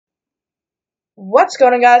What's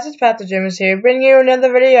going on, guys? It's patthegymnast here, bringing you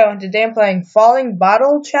another video, and today I'm playing Falling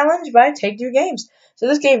Bottle Challenge by TakeNewGames. So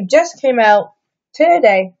this game just came out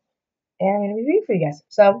today, and I'm going to review it for you guys.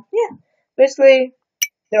 So, yeah, basically,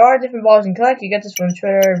 there are different balls you can collect. You get this from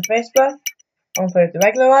Twitter and Facebook. I'm going to play with the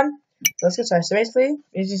regular one. So let's get started. So basically,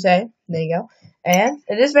 as you say, there you go. And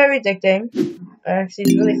it is very addicting. Actually,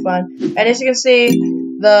 it's really fun. And as you can see,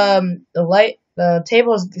 the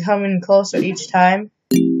table is coming closer each time.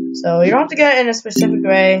 So you don't have to get it in a specific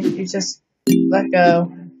way, you just let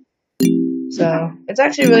go. So it's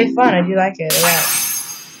actually really fun, I do like it a lot.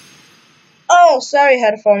 Oh, sorry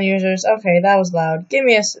headphone users, okay, that was loud. Okay,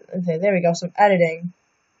 there we go, some editing.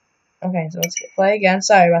 Okay, so let's play again,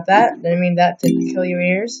 sorry about that, didn't mean that to kill your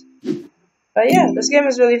ears. But yeah, this game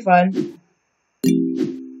is really fun.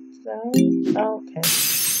 So, okay.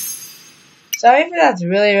 Sorry if that's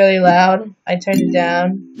really, really loud, I turned it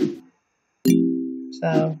down.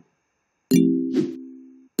 So...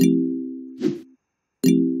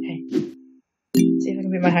 see if I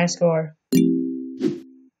can beat my high score.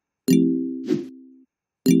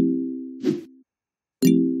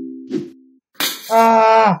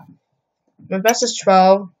 My best is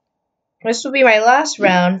 12. This will be my last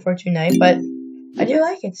round for tonight, but I do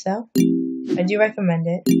like it, so I do recommend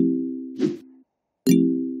it.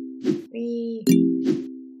 Whee.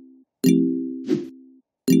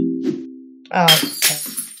 Oh, okay.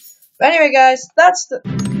 But anyway, guys, that's the...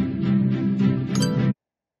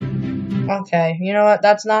 okay, you know what?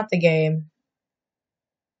 That's not the game.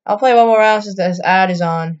 I'll play one more round since this ad is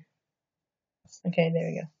on. Okay, there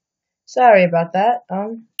we go. Sorry about that.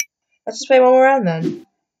 Let's just play one more round then.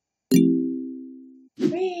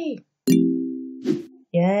 Whee!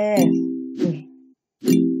 Yeah. Whee.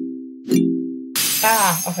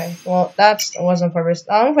 Ah, okay. Well, that wasn't on purpose.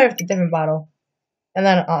 I'm gonna play with a different bottle. And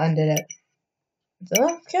then I'll end it. So,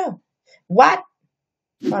 let's go. What?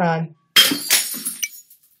 Hold on.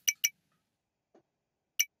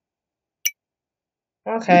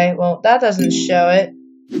 Okay, well, that doesn't show it.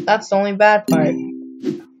 That's the only bad part.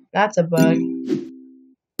 That's a bug.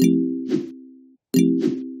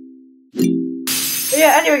 But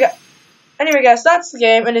yeah, anyway, guys, that's the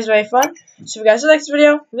game. It is very fun. So if you guys like this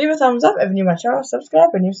video, leave a thumbs up. If you're new to my channel,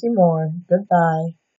 subscribe and you'll see more. Goodbye.